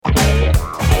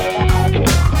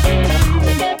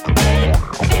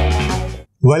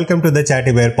Welcome to the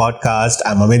Chatty Bear podcast.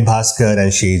 I'm Amit Bhaskar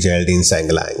and she Geraldine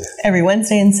Sangalang. Every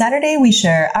Wednesday and Saturday, we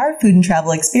share our food and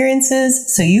travel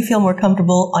experiences so you feel more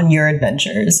comfortable on your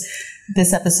adventures.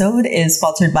 This episode is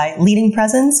sponsored by Leading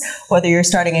Presence. Whether you're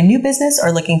starting a new business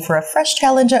or looking for a fresh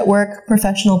challenge at work,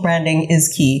 professional branding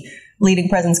is key. Leading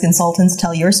Presence consultants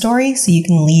tell your story so you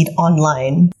can lead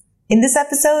online. In this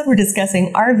episode, we're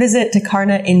discussing our visit to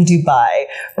Carna in Dubai.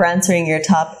 We're answering your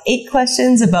top 8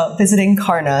 questions about visiting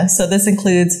Carna. So this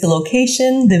includes the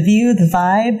location, the view, the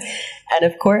vibe, and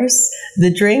of course, the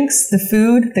drinks, the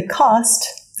food, the cost,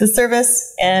 the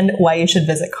service, and why you should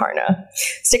visit Carna.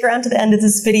 Stick around to the end of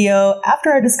this video.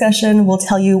 After our discussion, we'll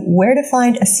tell you where to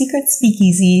find a secret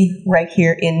speakeasy right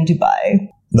here in Dubai.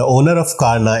 The owner of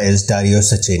Carna is Dario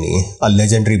Cecchini, a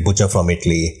legendary butcher from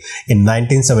Italy. In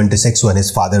 1976, when his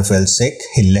father fell sick,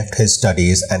 he left his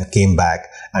studies and came back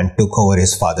and took over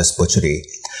his father's butchery.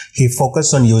 He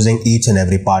focused on using each and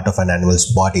every part of an animal's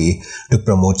body to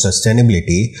promote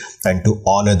sustainability and to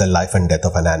honor the life and death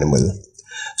of an animal.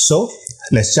 So,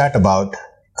 let's chat about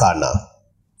Carna.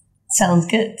 Sounds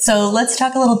good. So let's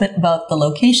talk a little bit about the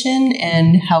location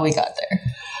and how we got there.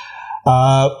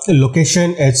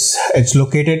 Location, it's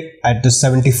located at the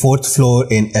 74th floor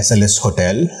in SLS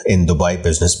Hotel in Dubai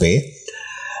Business Bay.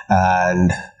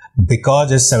 And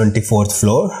because it's 74th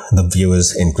floor, the view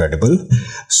is incredible.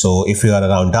 So if you are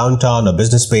around downtown or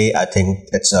Business Bay, I think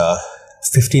it's a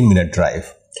 15-minute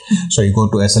drive. So you go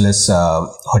to SLS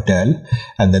Hotel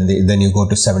and then you go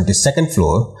to 72nd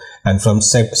floor. And from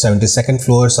 72nd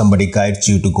floor, somebody guides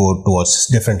you to go towards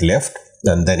different lift.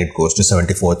 And then it goes to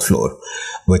 74th floor,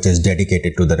 which is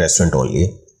dedicated to the restaurant only.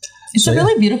 It's a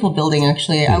really beautiful building,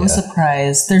 actually. I was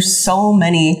surprised. There's so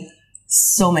many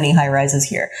high rises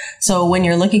here. So when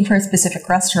you're looking for a specific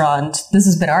restaurant, this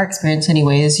has been our experience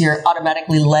anyways, you're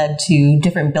automatically led to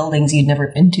different buildings you'd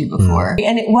never been to before.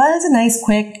 And it was a nice,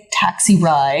 quick taxi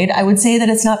ride. I would say that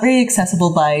it's not very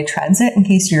accessible by transit in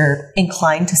case you're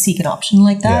inclined to seek an option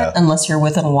like that, unless you're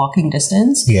within walking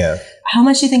distance. Yeah. How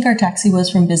much do you think our taxi was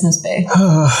from Business Bay?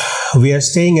 We are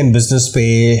staying in Business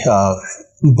Bay,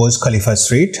 Burj Khalifa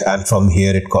Street, and from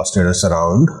here it costed us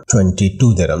around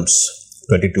 22 dirhams.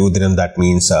 22 dirham, that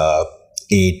means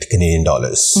 8 Canadian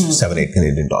dollars, 7-8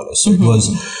 Canadian dollars. So it was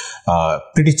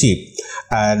pretty cheap.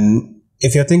 And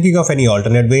if you're thinking of any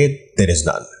alternate way, there is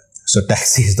none. So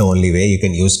taxi is the only way. You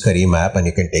can use Careem app and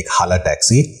you can take Hala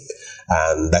Taxi.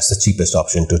 And that's the cheapest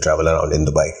option to travel around in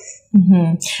Dubai.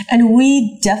 Mm-hmm. And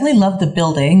we definitely love the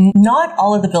building. Not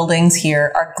all of the buildings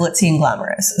here are glitzy and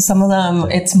glamorous. Some of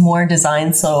them, it's more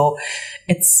designed so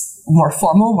it's more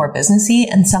formal, more businessy,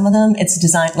 and some of them it's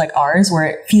designed like ours where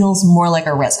it feels more like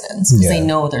a residence because they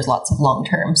know there's lots of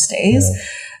long-term stays.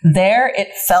 There,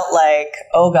 it felt like,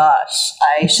 oh gosh,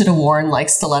 I should have worn like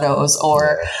stilettos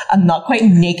or I'm not quite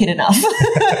naked enough.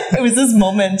 It was this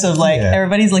moment of like,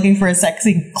 everybody's looking for a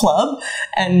sexy club.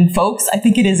 And folks, I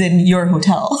think it is in your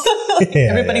hotel.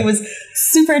 Everybody was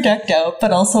super decked out, but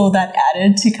also that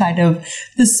added to kind of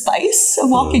the spice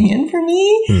of walking in for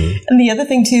me. And the other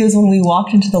thing too is when we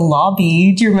walked into the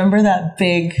lobby, do you remember that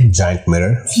big giant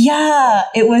mirror? Yeah,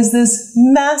 it was this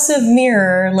massive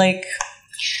mirror, like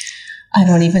I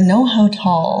don't even know how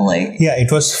tall.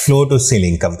 It was floor to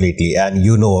ceiling completely. And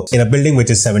in a building which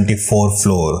is 74th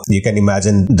floor, you can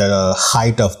imagine the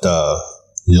height of the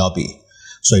lobby.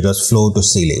 So it was floor to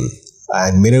ceiling.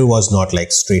 And mirror was not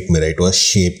like straight mirror. It was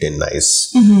shaped in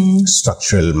nice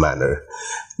structural manner.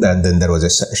 And then there was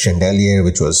a chandelier,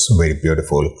 which was very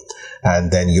beautiful.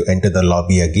 And then you enter the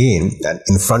lobby again. And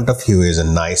in front of you is a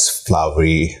nice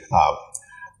flowery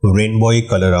rainbowy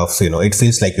color of, it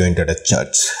feels like you entered a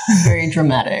church. Very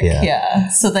dramatic. Yeah.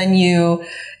 So then you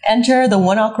enter. The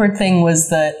one awkward thing was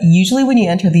that usually when you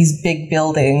enter these big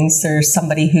buildings, there's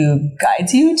somebody who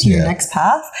guides you to your next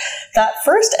path. That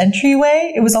first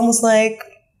entryway, it was almost like,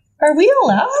 are we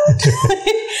allowed?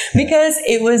 Because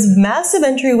it was massive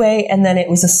entryway and then it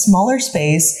was a smaller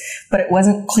space, but it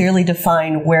wasn't clearly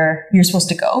defined where you're supposed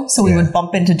to go. So we would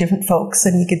bump into different folks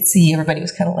and you could see everybody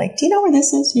was kind of like, do you know where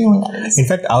this is? Do you know where that is? In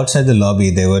fact, outside the lobby,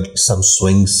 there were some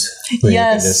swings where you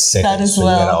could just sit and swing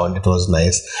around. It was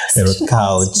nice. There were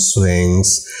couch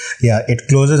swings. Yeah, it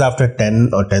closes after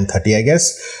 10 or 10:30, I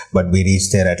guess. But we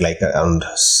reached there at like around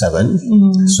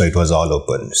 7. So it was all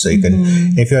open. So you can,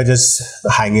 if you're just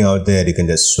hanging out there, you can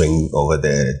just swing over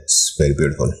there. It's very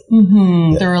beautiful.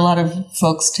 There were a lot of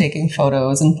folks taking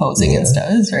photos and posing and stuff.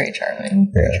 It was very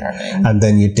charming. Very charming. And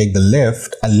then you take the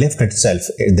lift. A lift itself,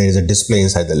 there is a display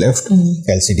inside the lift,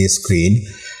 LCD screen.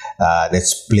 And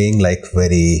it's playing like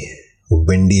very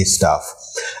windy stuff.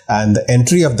 And the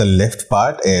entry of the lift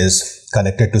part is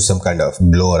connected to some kind of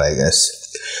blower, I guess.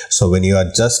 So when you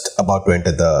are just about to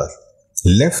enter the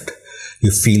lift,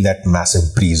 you feel that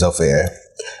massive breeze of air.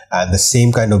 And the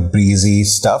same kind of breezy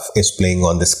stuff is playing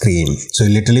on the screen. So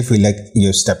you literally feel like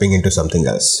you're stepping into something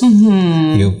else.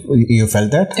 You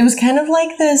felt that? It was kind of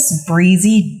like this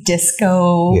breezy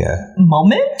disco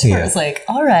moment where it's like,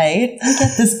 all right, I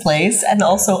get this place. And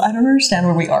also, I don't understand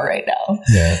where we are right now.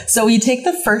 Yeah. So we take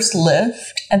the first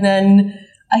lift, and then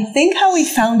I think how we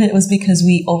found it was because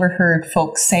we overheard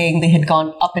folks saying they had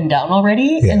gone up and down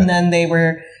already. And then they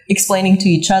were explaining to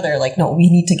each other, like, no, we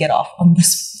need to get off on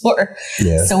this floor.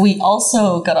 Yeah. So we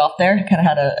also got off there, kind of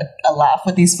had a laugh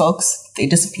with these folks. They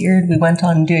disappeared. We went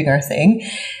on doing our thing.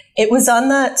 It was on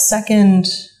that second,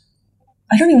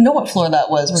 I don't even know what floor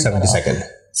that was. 72nd.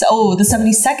 So, the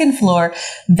 72nd floor.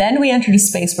 Then we entered a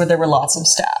space where there were lots of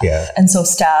staff. Yeah. And so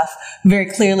staff very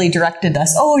clearly directed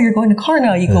us, oh, you're going to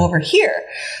Carna, you go over here.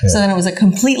 Yeah. So then it was a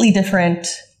completely different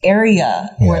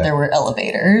area where there were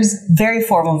elevators. Very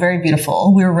formal, very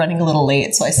beautiful. We were running a little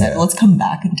late, so I said, let's come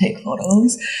back and take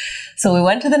photos. So we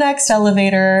went to the next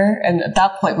elevator, and at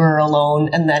that point we were alone,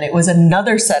 and then it was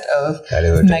another set of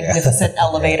magnificent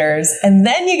elevators. And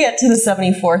then you get to the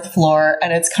 74th floor,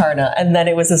 and it's Carna, and then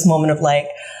it was this moment of like,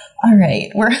 all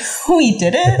right, we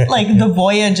did it. Like, the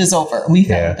voyage is over. We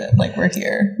found it. Like, we're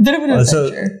here. Bit of an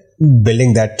adventure.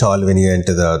 Building that tall, when you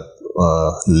enter the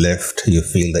lift, you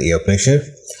feel the air pressure.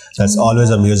 That's always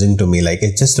amusing to me. Like,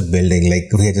 it's just a building. Like,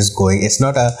 we're just going. It's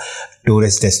not a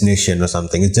tourist destination or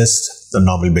something. It's just a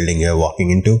normal building you're walking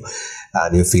into,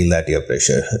 and you feel that air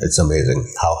pressure. It's amazing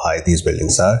how high these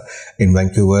buildings are. In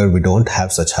Vancouver, we don't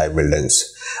have such high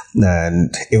buildings.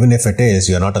 And even if it is,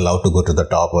 you're not allowed to go to the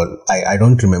top. Or I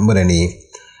don't remember any,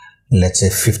 let's say,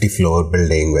 50-floor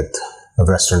building with a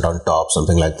restaurant on top,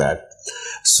 something like that.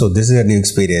 So this is a new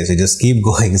experience. You just keep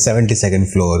going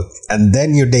 72nd floor, and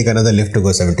then you take another lift to go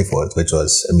 74th, which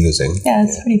was amusing. Yeah,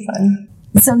 it's pretty fun.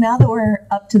 So now that we're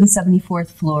up to the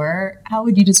 74th floor, how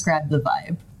would you describe the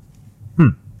vibe?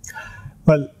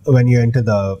 Well, when you enter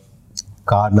the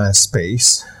Carna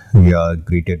space, you are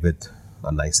greeted with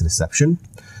a nice reception.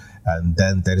 And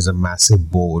then there is a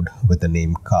massive board with the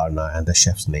name Carna and the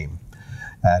chef's name.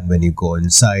 And when you go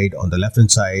inside, on the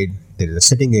left-hand side, there is a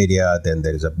sitting area, then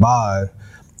there is a bar,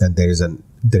 then there is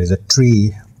a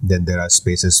tree, then there are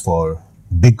spaces for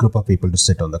big group of people to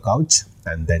sit on the couch,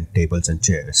 and then tables and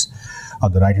chairs.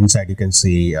 On the right-hand side, you can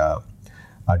see a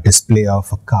display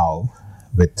of a cow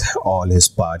with all his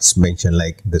parts mentioned,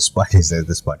 like this part is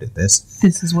this part is this.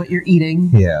 This is what you're eating.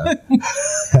 Yeah.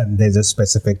 And there's a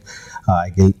specific,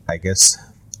 I guess,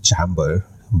 chamber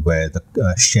where the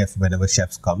chef, whenever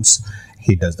chef comes,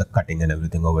 he does the cutting and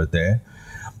everything over there.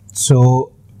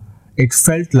 So it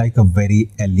felt like a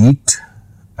very elite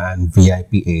and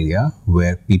VIP area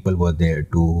where people were there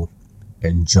to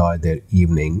enjoy their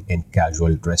evening in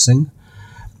casual dressing.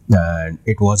 And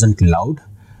it wasn't loud.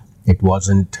 It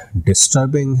wasn't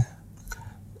disturbing.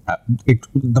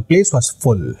 The place was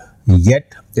full,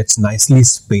 yet it's nicely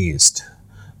spaced.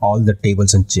 All the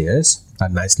tables and chairs are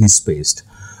nicely spaced,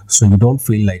 so you don't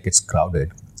feel like it's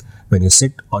crowded. When you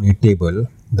sit on your table,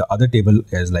 the other table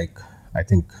is like, I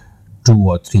think, 2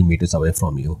 or 3 meters away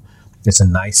from you. It's a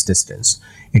nice distance.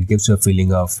 It gives you a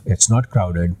feeling of it's not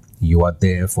crowded. You are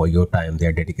there for your time.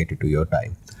 They're dedicated to your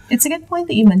time. It's a good point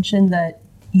that you mentioned that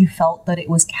you felt that it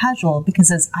was casual, because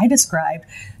as I described,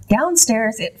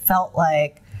 downstairs it felt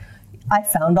like I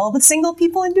found all the single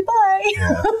people in Dubai.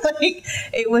 Yeah. Like,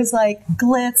 it was like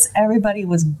glitz. Everybody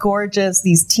was gorgeous.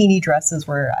 These teeny dresses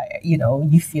were,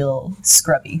 you feel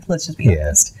scrubby. Let's just be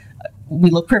honest. We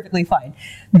look perfectly fine.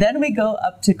 Then we go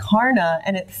up to Carna,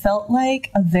 and it felt like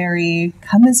a very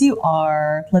come as you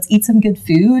are, let's eat some good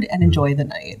food and enjoy the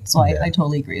night. So I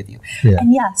totally agree with you. Yeah.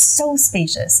 And so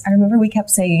spacious. I remember we kept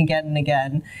saying again and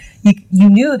again, you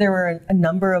knew there were a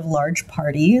number of large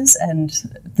parties, and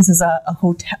this is a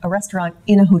restaurant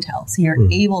in a hotel. So you're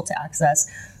able to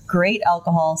access great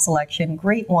alcohol selection,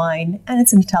 great wine, and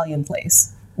it's an Italian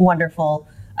place. Wonderful.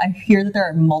 I hear that there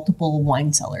are multiple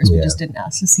wine cellars. We just didn't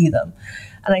ask to see them.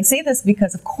 And I say this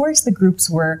because, of course, the groups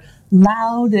were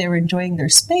loud. They were enjoying their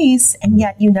space. And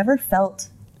yet you never felt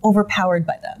overpowered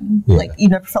by them. Yeah. Like, you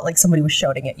never felt like somebody was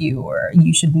shouting at you or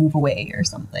you should move away or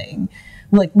something.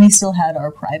 Like, we still had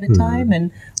our private time,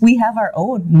 and we have our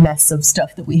own mess of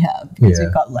stuff that we have because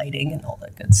we've got lighting and all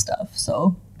that good stuff.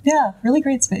 So yeah, really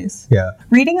great space. Yeah.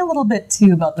 Reading a little bit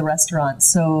too about the restaurant.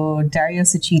 So Dario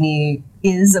Cecchini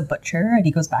is a butcher, and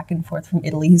he goes back and forth from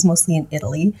Italy. He's mostly in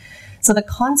Italy. So the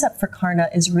concept for Carna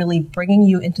is really bringing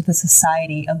you into the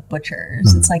society of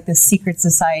butchers. It's like this secret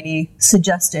society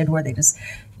suggested where they just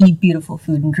eat beautiful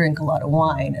food and drink a lot of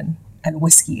wine. And and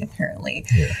whiskey, apparently.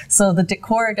 Yeah. So the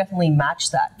decor definitely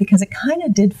matched that because it kind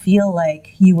of did feel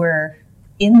like you were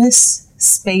in this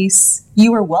space.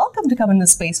 You were welcome to come in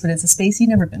this space, but it's a space you'd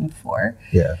never been before.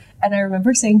 Yeah. And I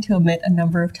remember saying to Amit a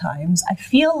number of times, I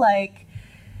feel like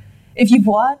if you've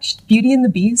watched Beauty and the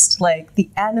Beast, like the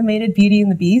animated Beauty and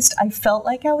the Beast, I felt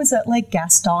like I was at like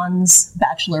Gaston's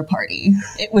bachelor party.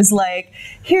 It was like,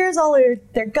 here's all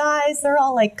their guys, they're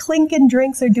all like clinking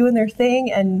drinks, they're doing their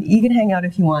thing, and you can hang out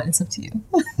if you want, it's up to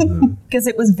you. Because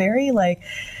it was very like,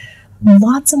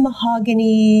 lots of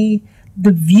mahogany,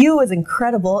 the view was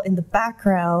incredible in the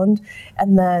background,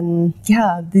 and then,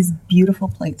 yeah, these beautiful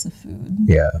plates of food.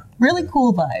 Yeah. Really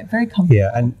cool vibe, very comfortable. Yeah,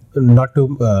 and not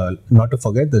to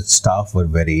forget, the staff were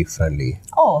very friendly.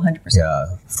 Oh, 100%.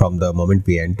 Yeah, from the moment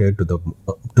we entered to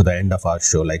the end of our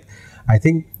show, like I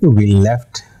think we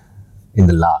left in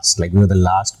the last, like we were the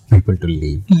last people to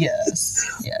leave. Yes.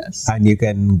 And you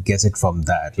can guess it from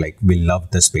that. Like we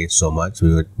loved the space so much.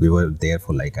 We were there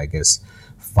for like, I guess,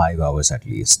 5 hours at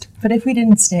least. But if we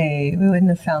didn't stay, we wouldn't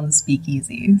have found the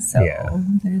speakeasy. So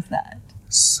there's that.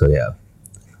 So yeah,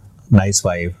 nice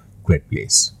vibe, great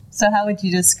place. So how would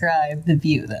you describe the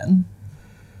view then?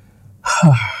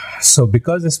 So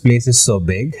because this place is so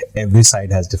big, every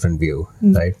side has different view,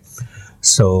 right?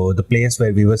 So the place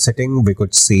where we were sitting, we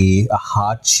could see a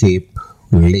heart-shaped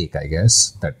lake, I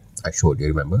guess, that I showed you,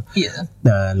 remember? Yeah.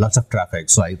 Lots of traffic.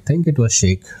 So I think it was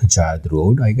Sheikh Jayed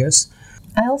Road, I guess.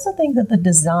 I also think that the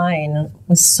design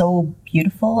was so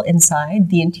beautiful inside.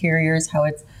 The interiors, how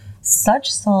it's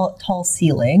such tall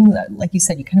ceiling that, like you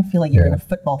said, you kind of feel like you're in a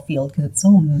football field because it's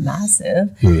so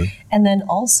massive. And then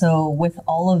also with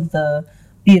all of the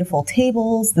beautiful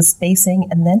tables, the spacing,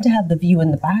 and then to have the view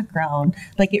in the background,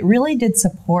 like it really did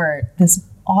support this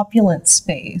opulent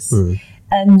space.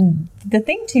 And the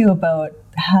thing too about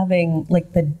having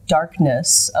like the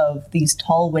darkness of these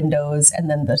tall windows and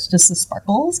then just the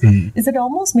sparkles is it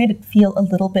almost made it feel a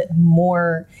little bit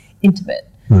more intimate.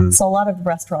 So a lot of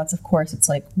restaurants, of course, it's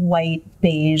like white,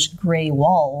 beige, gray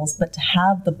walls, but to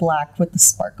have the black with the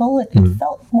sparkle, it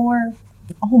felt more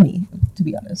homey, to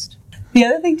be honest. The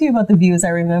other thing too about the view is I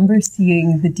remember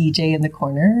seeing the DJ in the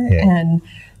corner and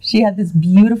she had this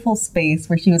beautiful space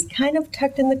where she was kind of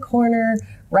tucked in the corner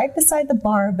right beside the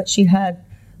bar, but she had,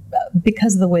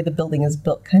 because of the way the building is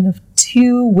built, kind of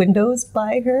 2 windows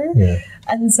by her.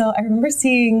 And so I remember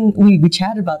seeing, we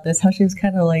chatted about this, how she was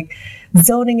kind of like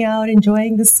zoning out,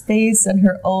 enjoying the space on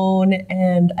her own.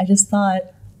 And I just thought,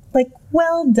 like,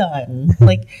 well done.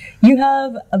 Like, you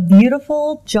have a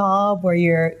beautiful job where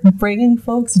you're bringing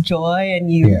folks joy and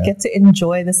you get to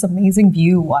enjoy this amazing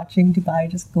view, watching Dubai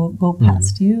just go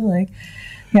past you. Like,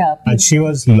 yeah. And she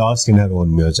was lost in her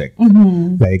own music.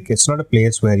 Like, it's not a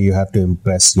place where you have to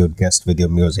impress your guest with your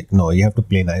music. No, you have to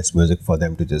play nice music for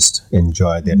them to just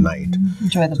enjoy their night.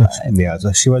 Enjoy the vibe. Yeah,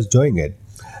 so she was doing it.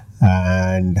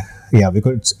 And yeah,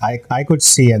 I could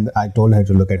see, and I told her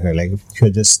to look at her, like, she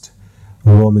was just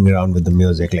roaming around with the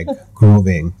music, like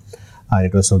grooving. And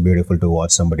it was so beautiful to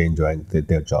watch somebody enjoying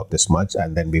their job this much.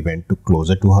 And then we went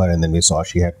closer to her, and then we saw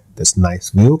she had this nice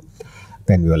view.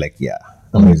 Then we were like, yeah,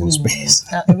 amazing space.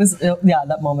 It was,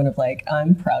 that moment of like,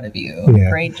 I'm proud of you.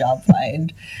 Great job,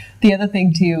 find. The other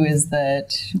thing too is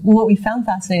that what we found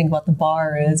fascinating about the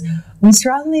bar is we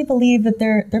strongly believe that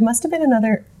there must have been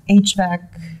another HVAC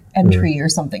entry or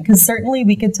something, because certainly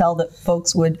we could tell that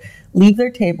folks would leave their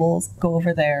tables, go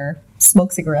over there,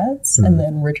 smoke cigarettes, and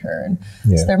then return.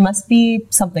 So there must be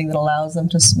something that allows them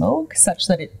to smoke such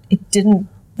that it didn't,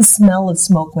 the smell of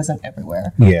smoke wasn't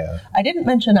everywhere. I didn't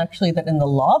mention actually that in the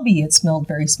lobby it smelled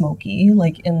very smoky,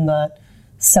 like in the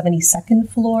 72nd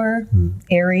floor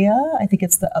area. I think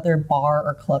it's the other bar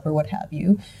or club or what have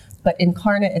you. But in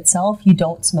Carna itself, you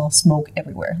don't smell smoke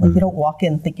everywhere. Like you don't walk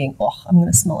in thinking, oh, I'm going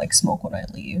to smell like smoke when I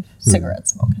leave. Cigarette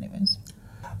smoke anyways.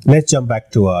 Let's jump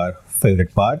back to our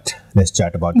favorite part. Let's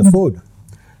chat about the food.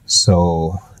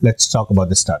 So let's talk about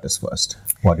the starters first.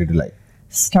 What did you like?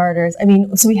 Starters. I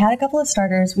mean, so we had a couple of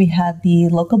starters. We had the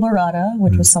local burrata,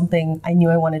 which was something I knew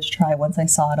I wanted to try once I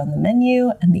saw it on the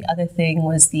menu. And the other thing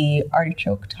was the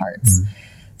artichoke tarts.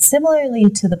 Similarly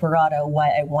to the burrata, why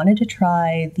I wanted to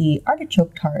try the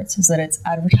artichoke tarts is that it's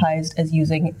advertised as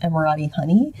using Emirati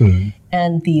honey,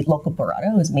 and the local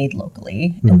burrata was made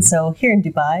locally. And so here in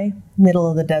Dubai, middle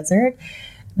of the desert,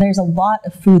 there's a lot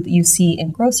of food that you see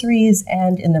in groceries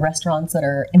and in the restaurants that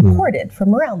are imported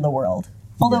from around the world.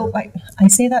 Although I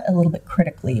say that a little bit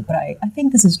critically, but I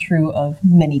think this is true of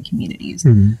many communities.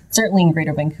 Certainly in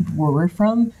Greater Vancouver, where we're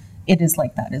from, it is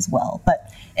like that as well.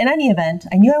 But in any event,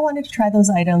 I knew I wanted to try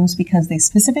those items because they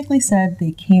specifically said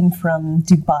they came from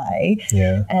Dubai.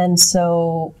 And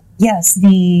so, yes,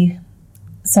 the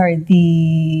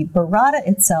the burrata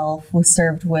itself was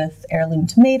served with heirloom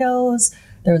tomatoes.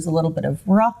 There was a little bit of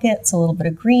rockets, a little bit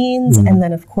of greens, and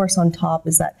then of course on top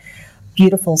is that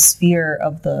beautiful sphere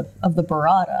of the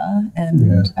burrata.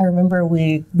 And I remember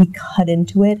we cut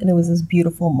into it, and it was this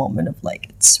beautiful moment of like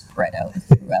it spread out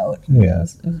throughout. Yeah.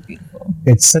 It was beautiful.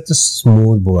 It's such a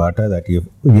smooth burrata that you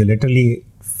literally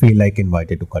feel like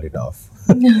invited to cut it off.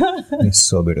 It's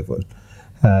so beautiful.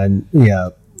 And yeah,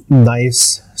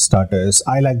 nice starters.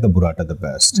 I like the burrata the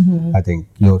best. I think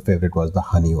your favorite was the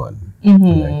honey one.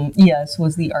 Right? Yes,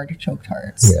 was the artichoke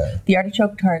tarts. Yeah. The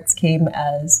artichoke tarts came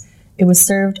as, it was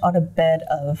served on a bed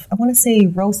of, I want to say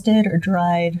roasted or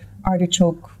dried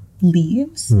artichoke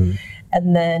leaves.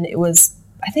 And then it was,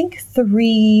 I think,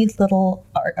 3 little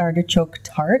artichoke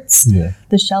tarts. Yeah.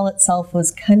 The shell itself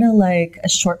was kind of like a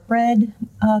shortbread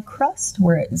crust,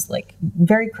 where it was like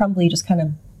very crumbly, just kind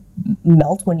of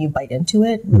melt when you bite into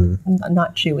it,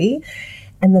 not chewy.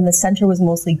 And then the center was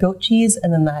mostly goat cheese,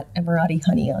 and then that Emirati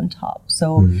honey on top.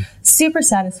 So super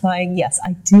satisfying. Yes,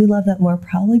 I do love that more,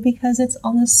 probably because it's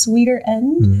on the sweeter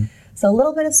end. So a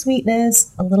little bit of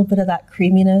sweetness, a little bit of that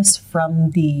creaminess from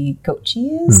the goat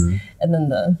cheese, and then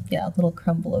the little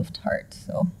crumble of tart.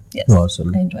 So yes,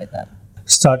 Awesome. I enjoyed that.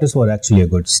 Starters were actually a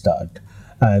good start.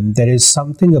 There is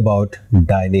something about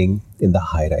dining in the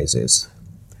high rises,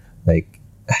 like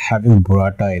having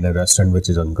burrata in a restaurant which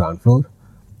is on ground floor,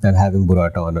 and having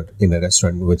burrata in a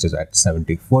restaurant which is at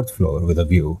 74th floor with a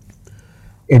view.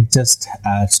 It just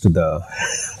adds to the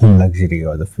luxury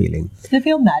or the feeling. Did it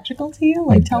feel magical to you?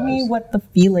 Like, It tell me does. what the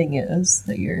feeling is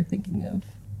that you're thinking of.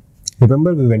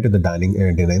 Remember we went to the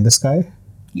dinner in the sky?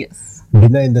 Yes.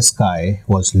 Dinner in the sky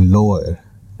was lower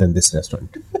than this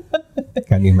restaurant.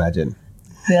 Can you imagine?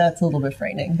 Yeah, it's a little bit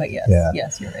frightening, but yes, Yeah.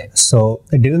 yes, you're right. So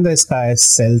Dinner in the Sky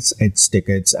sells its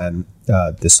tickets, and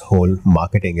this whole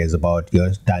marketing is about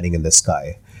you're dining in the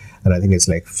sky. And I think it's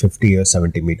like 50 or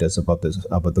 70 meters above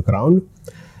the ground.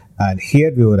 And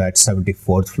here we were at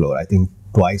 74th floor, I think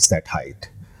twice that height.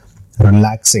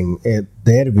 Relaxing.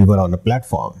 There we were on a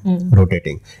platform,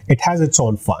 rotating. It has its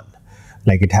own fun.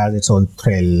 Like it has its own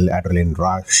thrill, adrenaline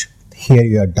rush. Here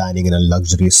you are dining in a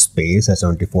luxury space at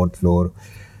 74th floor.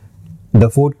 The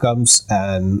food comes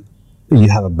and you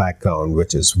have a background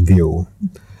which is view,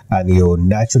 and you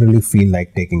naturally feel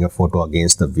like taking a photo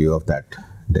against the view of that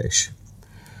dish.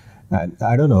 And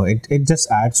I don't know, it just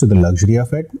adds to the luxury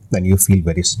of it, and you feel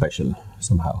very special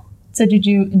somehow. So did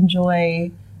you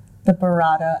enjoy the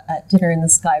burrata at Dinner in the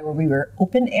Sky where we were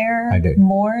open air I did.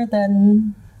 more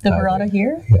than the burrata did.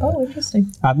 here? Yeah. Oh,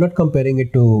 interesting. I'm not comparing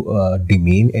it to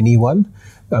demean anyone.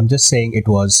 I'm just saying it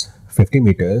was 50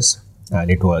 meters and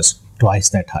it was twice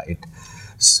that height.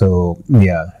 So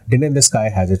yeah, Dinner in the Sky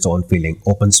has its own feeling,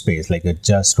 open space, like you're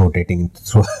just rotating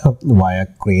through via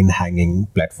crane hanging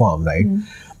platform, right?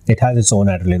 It has its own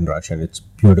adrenaline rush and it's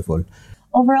beautiful.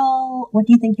 Overall, what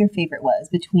do you think your favorite was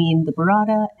between the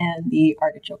burrata and the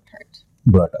artichoke tart?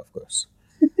 Burrata, of course.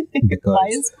 Why,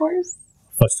 Because of course?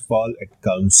 first of all, it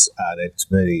comes and it's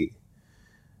very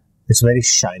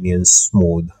shiny and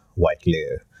smooth white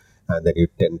layer, and then you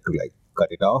tend to like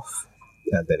cut it off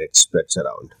and then it spreads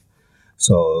around.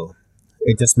 So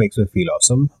it just makes me feel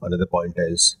awesome. Another point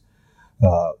is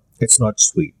it's not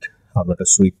sweet. I'm not a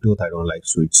sweet tooth. I don't like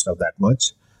sweet stuff that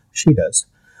much. She does.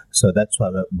 So that's why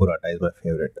burrata is my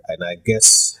favorite. And I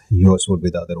guess yours would be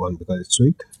the other one because it's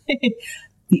sweet.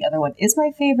 The other one is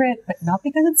my favorite, but not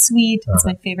because it's sweet. It's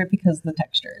my favorite because of the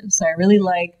texture. So I really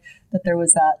like that there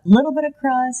was that little bit of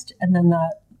crust and then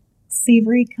that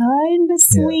savory kind of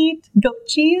sweet goat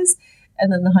cheese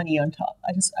and then the honey on top.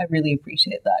 I really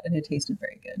appreciate that, and it tasted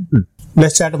very good.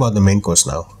 Let's chat about the main course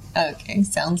now. Okay,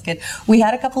 sounds good. We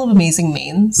had a couple of amazing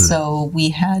mains. So we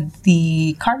had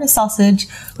the Carna sausage,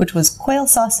 which was quail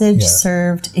sausage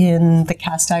served in the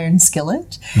cast iron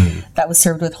skillet. That was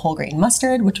served with whole grain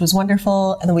mustard, which was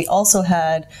wonderful. And then we also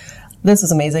had, this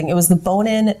was amazing, it was the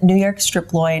bone-in New York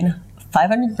strip loin,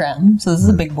 500 grams, so this is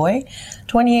a big boy,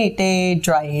 28-day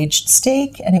dry-aged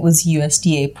steak, and it was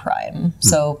USDA prime.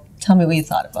 So tell me what you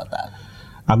thought about that.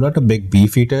 I'm not a big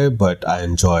beef eater, but I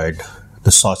enjoyed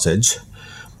the sausage.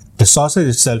 The sausage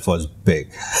itself was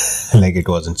big, like it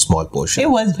wasn't small portion. It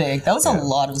was big. That was a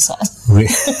lot of sauce.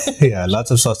 Yeah,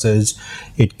 lots of sausage.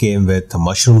 It came with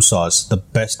mushroom sauce, the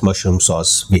best mushroom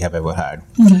sauce we have ever had.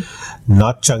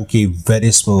 Not chunky,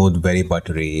 very smooth, very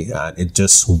buttery, and it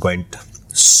just went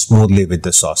smoothly with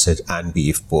the sausage and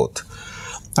beef both.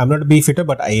 I'm not a beef eater,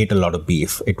 but I ate a lot of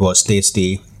beef. It was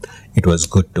tasty. It was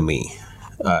good to me.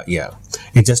 yeah,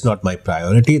 it's just not my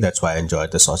priority. That's why I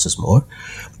enjoyed the sauces more.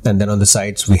 And then on the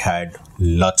sides, we had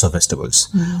lots of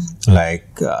vegetables. Like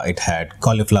it had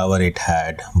cauliflower, it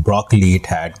had broccoli, it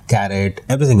had carrot,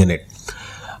 everything in it.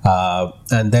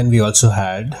 And then we also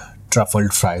had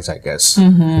truffled fries, I guess.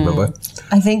 Remember?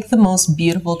 I think the most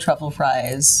beautiful truffle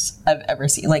fries I've ever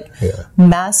seen. Like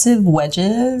massive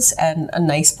wedges and a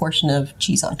nice portion of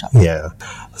cheese on top. Yeah.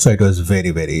 So it was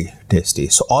very, very tasty.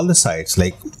 So all the sides,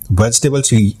 like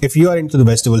vegetables, if you are into the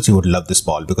vegetables, you would love this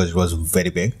ball because it was very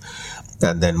big.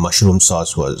 And then mushroom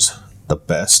sauce was the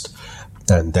best.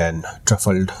 And then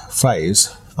truffled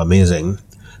fries, amazing.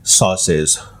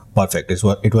 Sauces, perfect.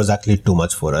 It was actually too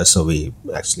much for us, so we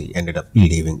actually ended up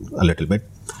leaving a little bit.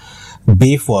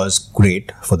 Beef was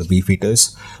great for the beef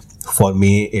eaters. For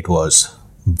me, it was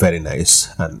very nice,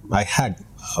 and I had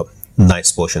a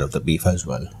nice portion of the beef as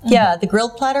well. Yeah, the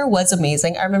grilled platter was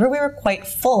amazing. I remember we were quite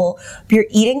full, but you're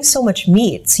eating so much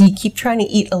meat, so you keep trying to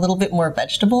eat a little bit more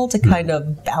vegetable to kind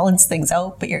of balance things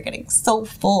out, but you're getting so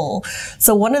full.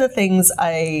 So one of the things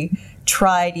I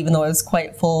tried, even though I was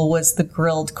quite full, was the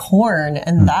grilled corn,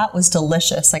 and that was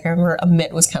delicious. Like I remember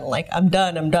Amit was kind of like, I'm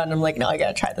done. I'm like, no, I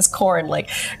gotta try this corn, like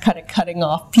kind of cutting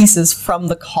off pieces from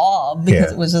the cob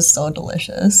because it was just so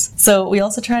delicious. So we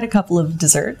also tried a couple of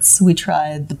desserts. We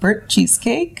tried the burnt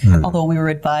cheesecake, although we were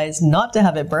advised not to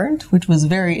have it burnt, which was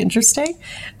very interesting.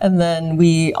 And then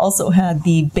we also had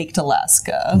the baked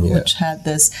Alaska, which had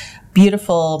this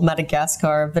beautiful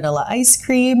Madagascar vanilla ice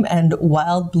cream and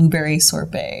wild blueberry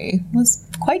sorbet. It was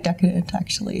quite decadent,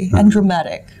 actually, and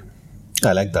dramatic.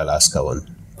 I like the Alaska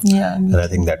one. Yeah. And I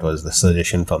think that was the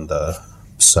suggestion from the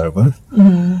server.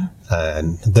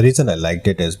 And the reason I liked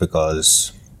it is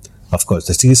because, of course,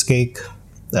 the cheesecake,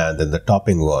 and then the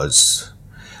topping was,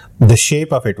 the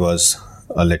shape of it was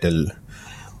a little,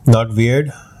 not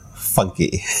weird,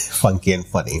 funky and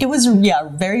funny. It was,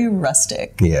 very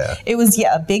rustic. Yeah. It was,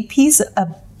 a big piece,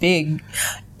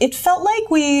 it felt like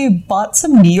we bought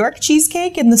some New York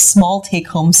cheesecake in the small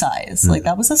take-home size. Like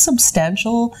that was a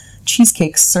substantial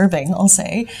cheesecake serving, I'll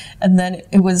say. And then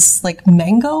it was like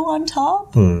mango on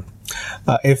top.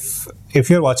 If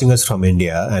you're watching us from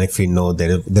India, and if you know,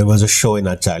 there was a show in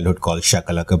our childhood called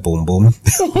Shakalaka Boom Boom.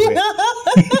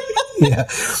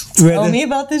 Tell me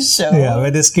about this show. Yeah,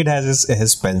 where this kid has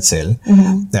his pencil,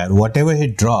 and whatever he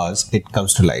draws, it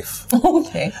comes to life.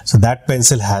 Okay. So that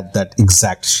pencil had that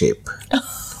exact shape.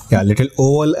 Yeah, a little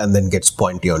oval and then gets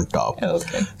pointy on top.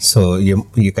 Okay. So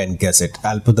you can guess it.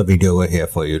 I'll put the video over here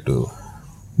for you to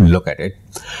look at it.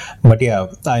 But yeah,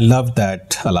 I loved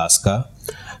that Alaska.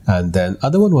 And then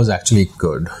other one was actually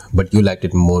good, but you liked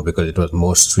it more because it was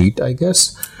more sweet, I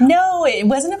guess. No, it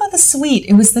wasn't about the sweet.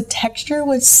 It was the texture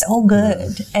was so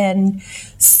good and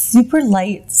super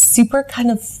light, super kind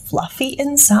of fluffy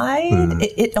inside.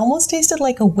 It almost tasted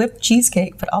like a whipped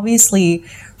cheesecake, but obviously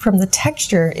from the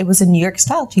texture, it was a New York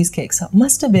style cheesecake. So it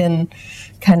must have been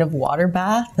kind of water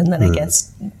bath and then I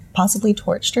guess possibly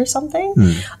torched or something.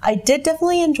 I did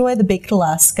definitely enjoy the baked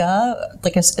Alaska.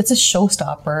 Like it's a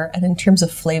showstopper, and in terms of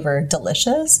flavor,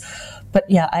 delicious. But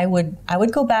yeah, I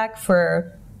would go back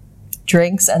for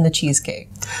drinks and the cheesecake.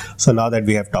 So now that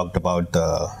we have talked about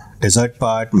the dessert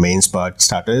part, mains part,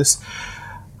 starters,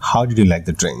 how did you like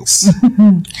the drinks?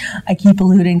 I keep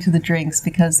alluding to the drinks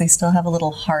because they still have a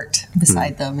little heart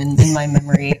beside them in my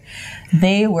memory.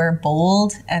 They were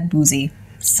bold and boozy.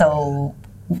 So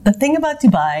the thing about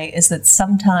Dubai is that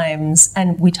sometimes,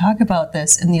 and we talk about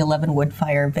this in the 11 Wood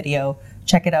Fire video,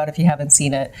 check it out if you haven't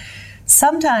seen it.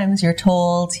 Sometimes you're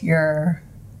told you're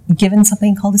given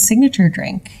something called a signature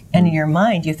drink, and in your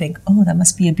mind you think, oh, that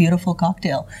must be a beautiful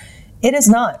cocktail. It is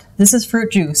not. This is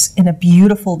fruit juice in a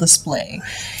beautiful display.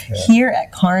 Here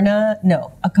at Carna,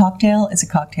 no, a cocktail is a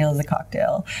cocktail is a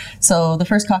cocktail. So the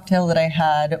first cocktail that I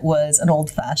had was an old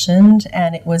fashioned,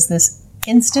 and it was this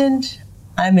instant,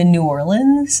 I'm in New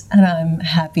Orleans and I'm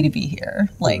happy to be here.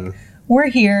 Like, we're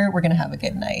here, we're going to have a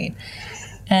good night.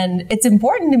 And it's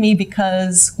important to me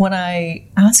because when I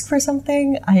ask for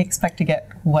something, I expect to get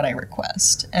what I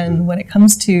request. And when it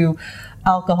comes to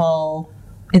alcohol,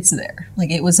 it's there.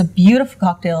 Like, it was a beautiful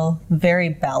cocktail, very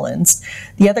balanced.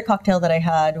 The other cocktail that I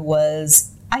had was,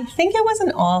 I think it was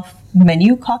an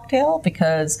off-menu cocktail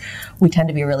because we tend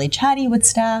to be really chatty with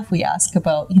staff. We ask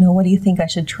about, what do you think I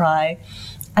should try?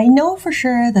 I know for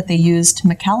sure that they used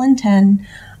Macallan 10.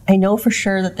 I know for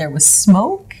sure that there was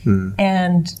smoke.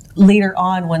 And later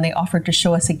on, when they offered to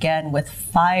show us again with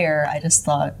fire, I just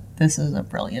thought, this is a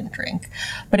brilliant drink.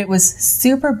 But it was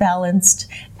super balanced.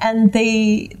 And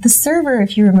the server,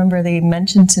 if you remember, they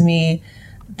mentioned to me,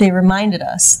 they reminded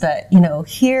us that,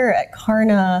 here at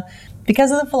Carna, Because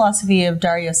of the philosophy of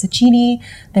Dario Cecchini,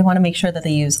 they want to make sure that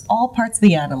they use all parts of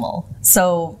the animal.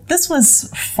 So this was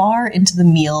far into the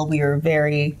meal. We were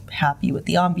very happy with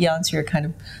the ambiance. We were kind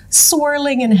of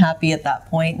swirling and happy at that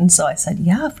point. And so I said,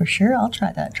 yeah, for sure, I'll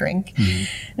try that drink.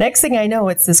 Next thing I know,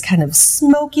 it's this kind of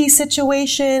smoky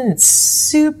situation. It's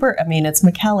super, it's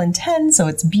Macallan 10, so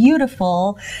it's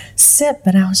beautiful. Sip,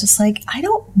 and I was just like, I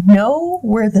don't know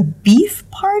where the beef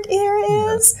part here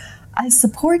is. I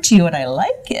support you and I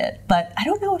like it, but I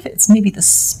don't know if it's maybe the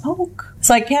smoke.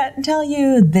 So I can't tell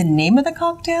you the name of the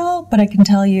cocktail, but I can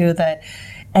tell you that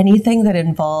anything that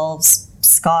involves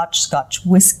Scotch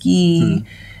whiskey,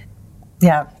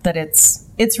 that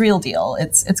it's real deal.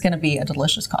 It's going to be a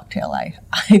delicious cocktail.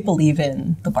 I believe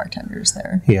in the bartenders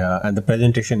there. Yeah, and the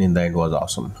presentation in the end was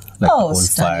awesome. Like the whole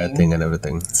fire thing and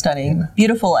everything. Stunning. Yeah.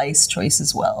 Beautiful ice choice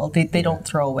as well. They don't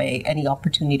throw away any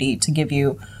opportunity to give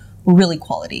you really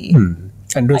quality. And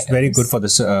it was items. Very good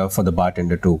for the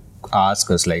bartender to ask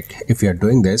us, like, if you're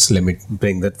doing this, let me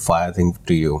bring that fire thing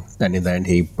to you. And in the end,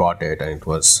 he brought it, and it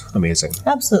was amazing.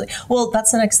 Absolutely. Well,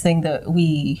 that's the next thing that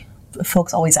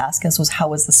folks always ask us was, how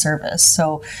was the service?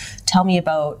 So tell me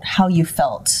about how you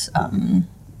felt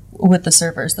with the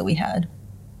servers that we had.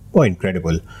 Oh,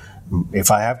 incredible. If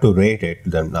I have to rate it,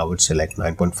 then I would say like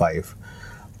 9.5.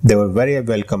 They were very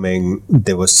welcoming.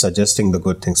 They were suggesting the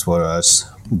good things for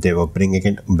us. They were bringing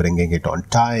it on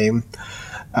time.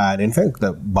 And in fact,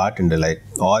 the bartender,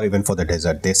 or even for the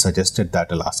dessert, they suggested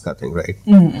that Alaska thing, right?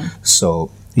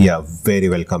 So, yeah, very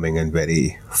welcoming and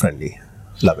very friendly.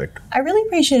 Love it. I really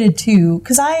appreciate it too,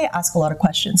 because I ask a lot of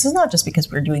questions. It's not just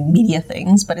because we're doing media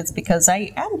things, but it's because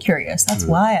I am curious. That's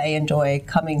why I enjoy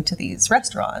coming to these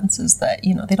restaurants, is that,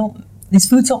 these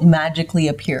foods don't magically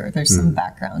appear. There's some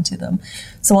background to them.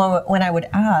 So when I would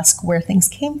ask where things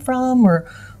came from or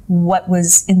what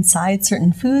was inside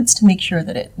certain foods to make sure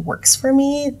that it works for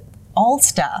me, all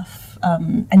staff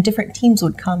and different teams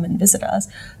would come and visit us.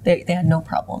 They had no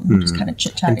problem just kind of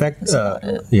chit-chatting with us about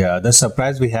it. Yeah, the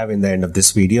surprise we have in the end of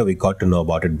this video, we got to know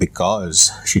about it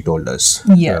because she told us.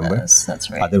 Yes, remember?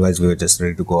 That's right. Otherwise, we were just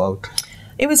ready to go out.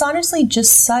 It was honestly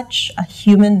just such a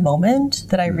human moment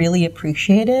that I really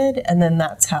appreciated. And then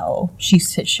that's how she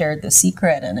shared the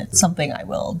secret. And it's something I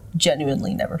will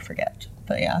genuinely never forget.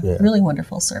 But yeah, really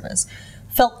wonderful service.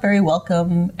 Felt very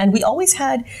welcome. And we always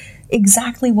had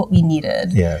exactly what we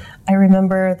needed. Yeah. I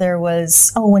remember there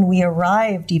was, when we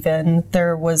arrived even,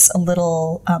 there was a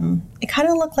little, it kind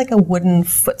of looked like a wooden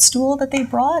footstool that they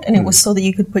brought, and it was so that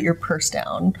you could put your purse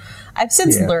down. I've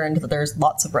since learned that there's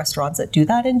lots of restaurants that do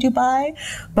that in Dubai,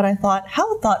 but I thought,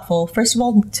 how thoughtful, first of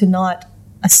all, to not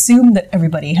assume that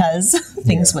everybody has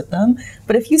things with them.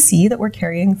 But if you see that we're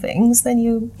carrying things, then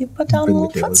you put down a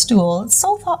little footstool. It's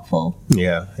so thoughtful.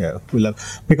 Yeah. We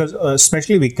love, because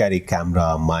especially we carry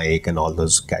camera, mic, and all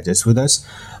those gadgets with us.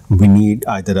 We need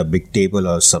either a big table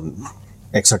or some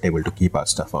extra table to keep our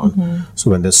stuff on.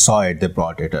 So when they saw it, they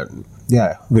brought it, and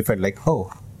we felt like,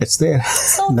 oh, it's there.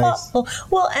 So nice. Thoughtful.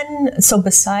 Well, and so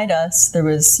beside us, there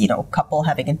was, a couple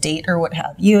having a date or what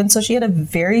have you. And so she had a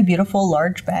very beautiful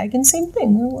large bag, and same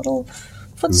thing, a little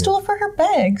footstool for her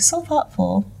bag. So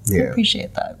thoughtful. I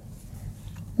appreciate that.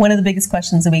 One of the biggest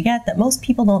questions that we get that most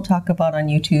people don't talk about on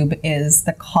YouTube is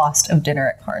the cost of dinner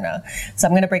at Carna. So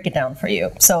I'm going to break it down for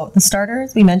you. So the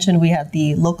starters, we mentioned we had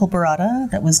the local burrata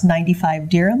that was 95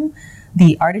 dirham,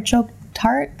 the artichoke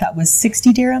tart that was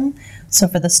 60 dirham. So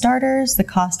for the starters, the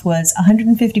cost was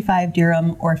 155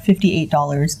 dirham or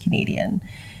 $58 Canadian.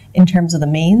 In terms of the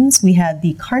mains, we had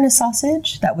the Carna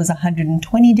sausage that was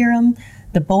 120 dirham,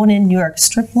 the bone-in New York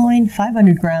strip loin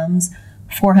 500 grams,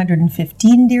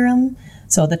 415 dirham.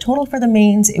 So the total for the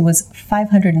mains, it was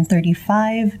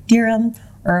 535 dirham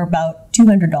or about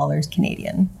 $200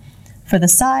 Canadian. For the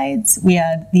sides, we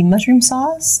had the mushroom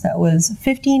sauce that was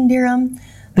 15 dirham,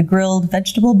 the grilled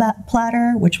vegetable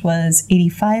platter, which was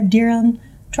 85 dirham,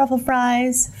 truffle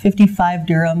fries, 55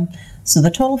 dirham. So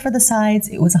the total for the sides,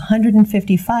 it was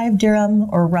 155 dirham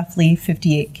or roughly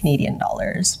 58 Canadian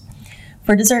dollars.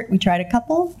 For dessert, we tried a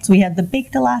couple. So we had the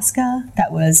baked Alaska,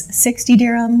 that was 60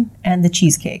 dirham, and the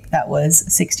cheesecake, that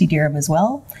was 60 dirham as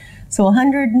well. So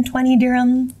 120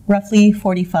 dirham, roughly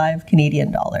 45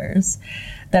 Canadian dollars.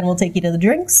 Then we'll take you to the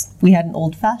drinks. We had an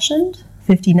old fashioned,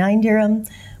 59 dirham.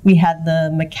 We had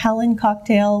the Macallan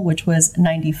cocktail, which was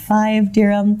 95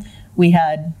 dirham. We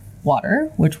had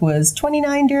water, which was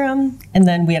 29 dirham. And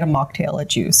then we had a mocktail, a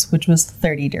juice, which was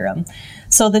 30 dirham.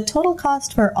 So the total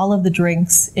cost for all of the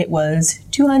drinks, it was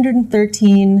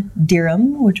 213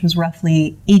 dirham, which was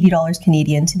roughly $80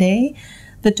 Canadian today.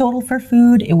 The total for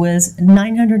food, it was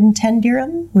 910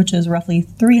 dirham, which is roughly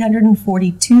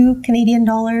 342 Canadian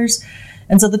dollars.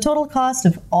 And so the total cost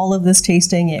of all of this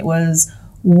tasting, it was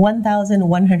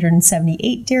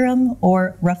 1,178 dirham,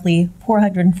 or roughly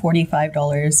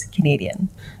 $445 Canadian.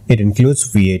 It includes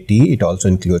VAT. It also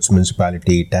includes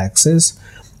municipality taxes.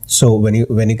 So when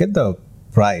you get the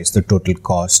price, the total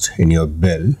cost in your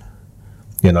bill,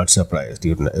 you're not surprised.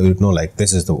 You know, like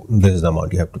this is the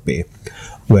amount you have to pay.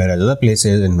 Whereas other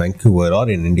places in Vancouver or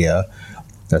in India,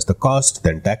 that's the cost,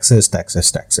 then taxes,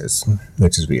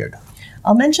 which is weird.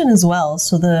 I'll mention as well,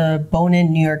 so the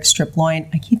bone-in New York strip loin,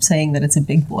 I keep saying that it's a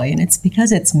big boy, and it's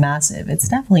because it's massive. It's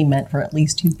definitely meant for at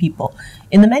least 2 people.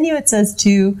 In the menu it says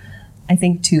 2. I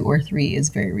think 2 or 3 is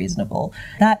very reasonable.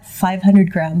 That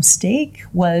 500-gram steak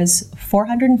was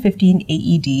 415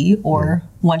 AED, or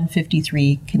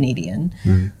 153 Canadian.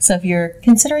 So if you're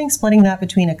considering splitting that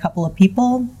between a couple of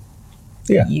people,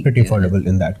 pretty affordable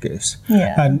in that case.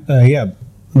 Yeah. And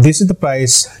this is the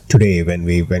price today when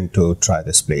we went to try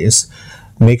this place.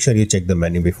 Make sure you check the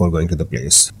menu before going to the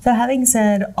place. So having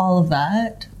said all of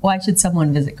that, why should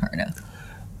someone visit Carna?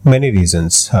 Many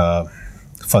reasons.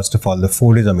 First of all, the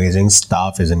food is amazing.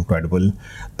 Staff is incredible.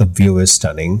 The view is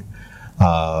stunning.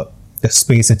 The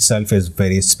space itself is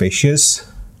very spacious.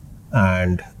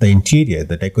 And the interior,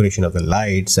 the decoration of the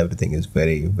lights, everything is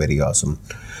very, very awesome.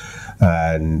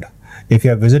 And if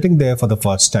you're visiting there for the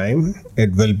first time,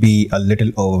 it will be a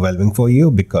little overwhelming for you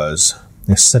because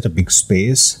it's such a big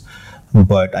space.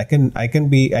 But I can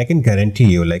guarantee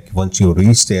you, like once you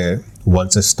reach there,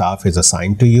 once a staff is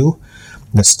assigned to you,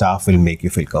 the staff will make you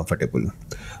feel comfortable.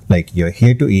 Like you're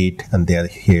here to eat and they're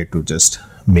here to just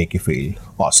make you feel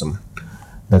awesome.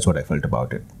 That's what I felt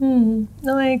about it.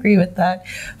 No, I agree with that.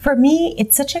 For me,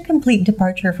 it's such a complete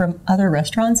departure from other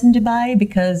restaurants in Dubai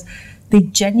because they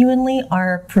genuinely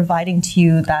are providing to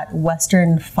you that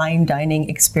Western fine dining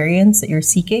experience that you're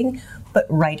seeking, but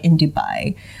right in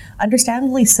Dubai.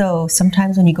 Understandably so,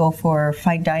 sometimes when you go for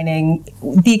fine dining,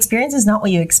 the experience is not what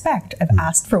you expect. I've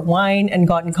asked for wine and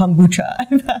gotten kombucha.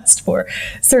 I've asked for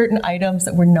certain items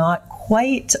that were not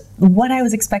quite what I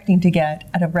was expecting to get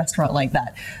at a restaurant like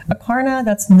that. At Carna,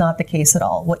 that's not the case at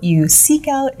all. What you seek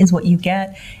out is what you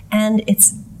get, and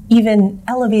it's even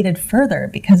elevated further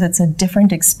because it's a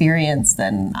different experience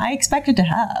than I expected to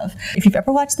have. If you've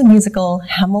ever watched the musical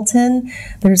Hamilton,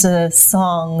 there's a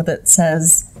song that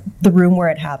says "The Room Where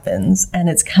It Happens," and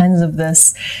it's kind of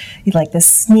this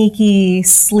sneaky,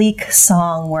 sleek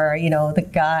song where, you know, the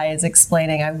guy is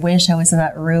explaining, I wish I was in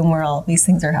that room where all these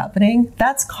things are happening.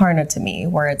 That's Carna to me,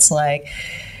 where it's like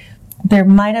there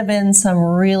might have been some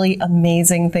really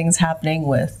amazing things happening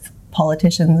with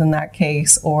politicians in that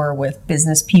case, or with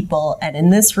business people. And in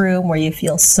this room where you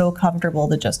feel so comfortable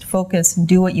to just focus and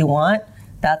do what you want,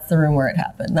 that's the room where it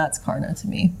happened. That's Carna to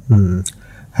me.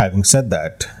 Having said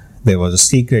that, there was a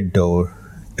secret door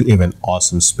to even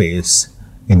awesome space,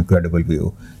 incredible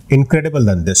view. Incredible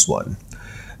than this one.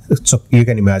 So you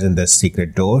can imagine this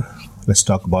secret door. Let's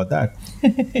talk about that.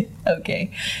 Okay.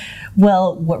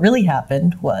 Well, what really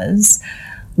happened was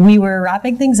we were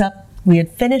wrapping things up. We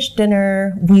had finished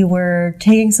dinner. We were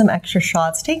taking some extra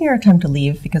shots, taking our time to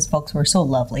leave because folks were so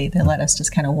lovely. They let us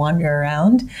just kind of wander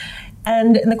around.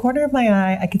 And in the corner of my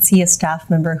eye, I could see a staff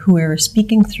member who we were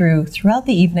speaking throughout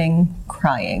the evening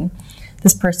crying.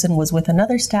 This person was with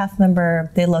another staff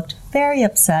member. They looked very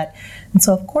upset. And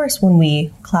so, of course, when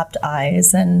we clapped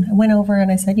eyes, and I went over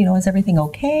and I said, is everything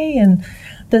okay? And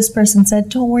this person said,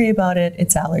 don't worry about it.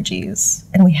 It's allergies.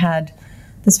 And we had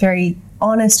this very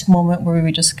honest moment where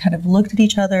we just kind of looked at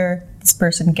each other. This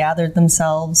person gathered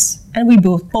themselves, and we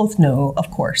both know, of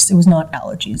course, it was not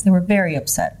allergies. They were very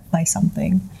upset by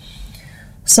something.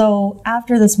 So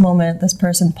after this moment, this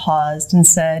person paused and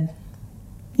said,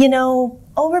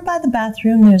 over by the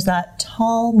bathroom, there's that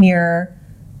tall mirror.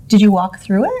 Did you walk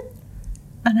through it?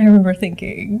 And I remember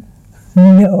thinking,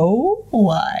 no,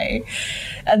 why?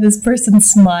 And this person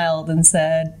smiled and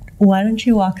said, why don't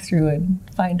you walk through and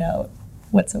find out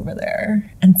what's over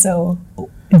there? And so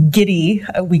giddy,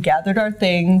 we gathered our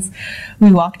things,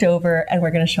 we walked over, and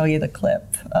we're going to show you the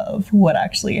clip of what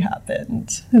actually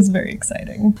happened. It was very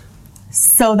exciting.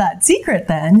 So that secret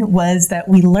then was that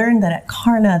we learned that at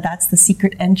Carna, that's the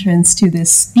secret entrance to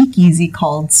this speakeasy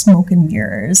called Smoke and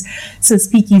Mirrors. So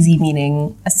speakeasy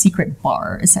meaning a secret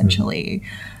bar, essentially.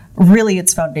 Really,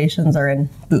 its foundations are in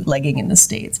bootlegging in the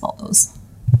States, all those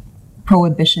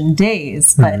prohibition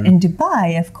days. But in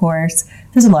Dubai, of course,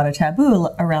 there's a lot of taboo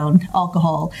around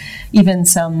alcohol. Even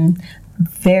some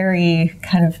very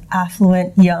kind of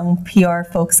affluent young PR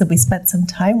folks that we spent some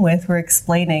time with were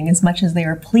explaining, as much as they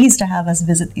were pleased to have us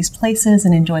visit these places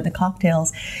and enjoy the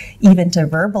cocktails, even to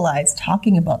verbalize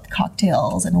talking about the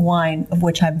cocktails and wine, of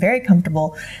which I'm very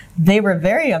comfortable, they were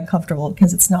very uncomfortable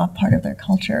because it's not part of their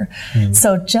culture.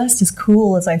 So just as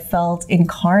cool as I felt in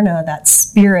Carna, that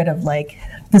spirit of like,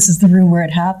 this is the room where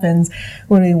it happens,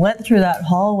 when we went through that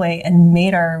hallway and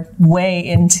made our way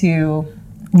into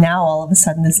now all of a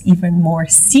sudden this even more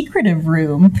secretive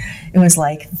room, it was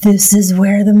like, this is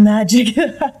where the magic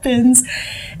happens.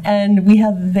 And we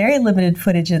have very limited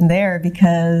footage in there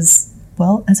because,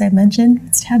 well, as I mentioned,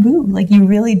 it's taboo. Like, you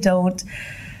really don't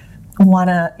want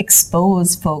to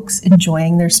expose folks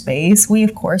enjoying their space. We,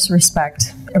 of course,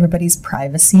 respect everybody's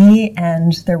privacy,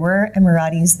 and there were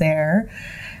Emiratis there.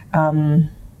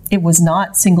 It was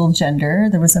not single gender.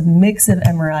 There was a mix of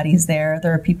Emiratis there.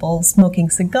 There were people smoking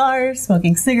cigars,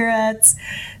 smoking cigarettes.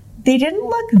 They didn't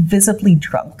look visibly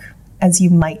drunk, as you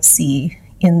might see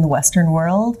in the Western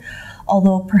world,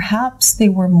 although perhaps they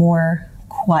were more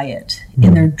quiet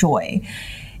in their joy.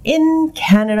 In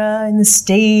Canada, in the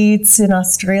States, in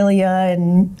Australia,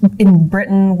 and in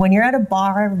Britain, when you're at a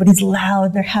bar, everybody's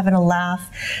loud, they're having a laugh.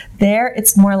 There,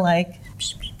 it's more like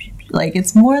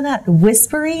it's more that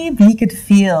whispery, but you could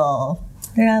feel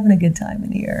they're having a good time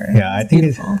in here. Yeah, I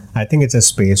think it's a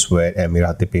space where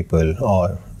Emirati people,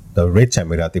 or the rich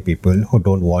Emirati people, who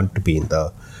don't want to be in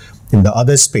the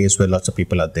other space where lots of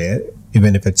people are there,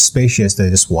 even if it's spacious, they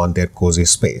just want their cozy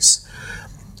space.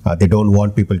 They don't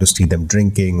want people to see them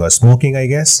drinking or smoking, I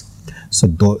guess. So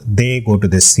they go to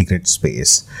this secret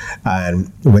space.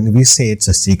 And when we say it's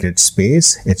a secret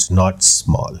space, it's not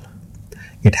small.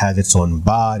 It has its own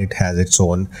bar, it has its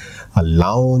own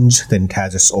lounge, then it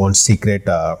has its own secret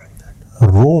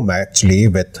room, actually,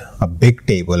 with a big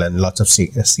table and lots of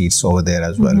seats over there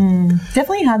as well.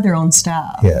 Definitely had their own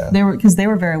staff. Yeah. They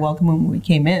were very welcome when we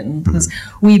came in, because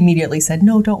we immediately said,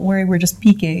 no, don't worry, we're just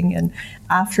peeking. And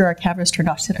after our cameras turned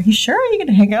off, she said, are you sure you're going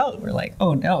to hang out? We're like,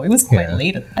 oh no, it was quite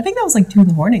late. I think that was like 2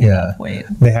 a.m. at that point.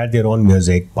 They had their own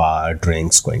music, bar,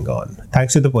 drinks going on.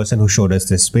 Thanks to the person who showed us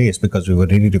this space, because we were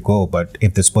ready to go, but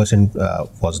if this person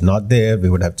was not there, we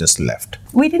would have just left.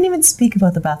 We didn't even speak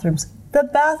about the bathrooms. The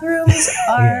bathrooms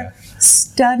are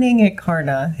stunning at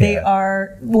Carna. They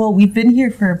are, well, we've been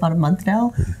here for about a month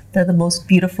now. They're the most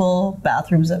beautiful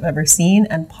bathrooms I've ever seen,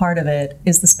 and part of it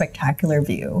is the spectacular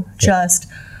view. Just,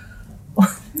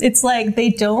 it's like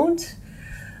they don't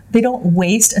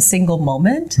waste a single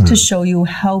moment to show you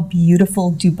how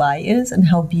beautiful Dubai is and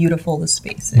how beautiful the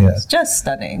space is. Just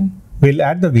stunning. We'll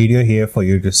add the video here for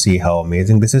you to see how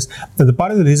amazing this is. Now, the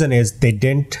part of the reason is they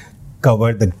didn't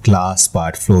cover the glass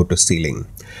part floor to ceiling.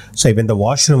 So even the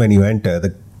washroom, when you enter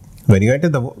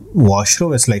the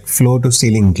washroom, it's like floor to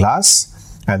ceiling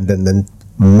glass, and then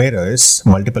mirrors,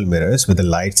 multiple mirrors with the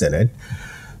lights in it.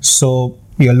 So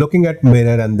you're looking at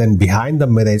mirror, and then behind the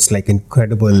mirror, it's like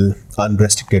incredible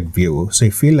unrestricted view. So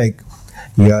you feel like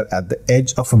you're at the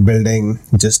edge of a building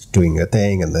just doing your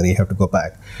thing, and then you have to go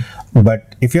back.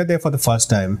 But if you're there for the first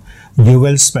time, you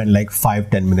will spend like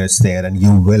 5-10 minutes there, and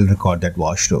you will record that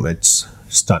washroom. It's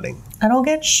stunning. I don't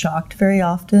get shocked very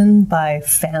often by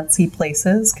fancy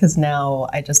places, because now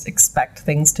I just expect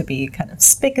things to be kind of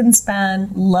spick and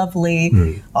span,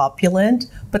 lovely, opulent.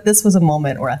 But this was a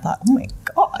moment where I thought, oh my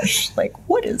gosh, like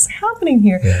what is happening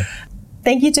here?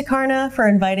 Thank you to Carna for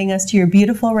inviting us to your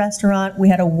beautiful restaurant. We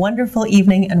had a wonderful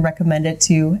evening and recommend it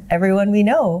to everyone we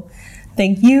know.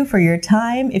 Thank you for your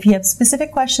time. If you have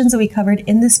specific questions that we covered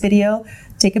in this video,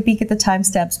 take a peek at the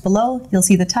timestamps below. You'll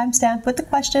see the timestamp with the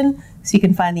question, so you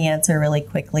can find the answer really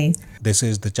quickly. This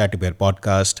is the Chatty Bear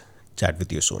Podcast. Chat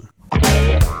with you soon.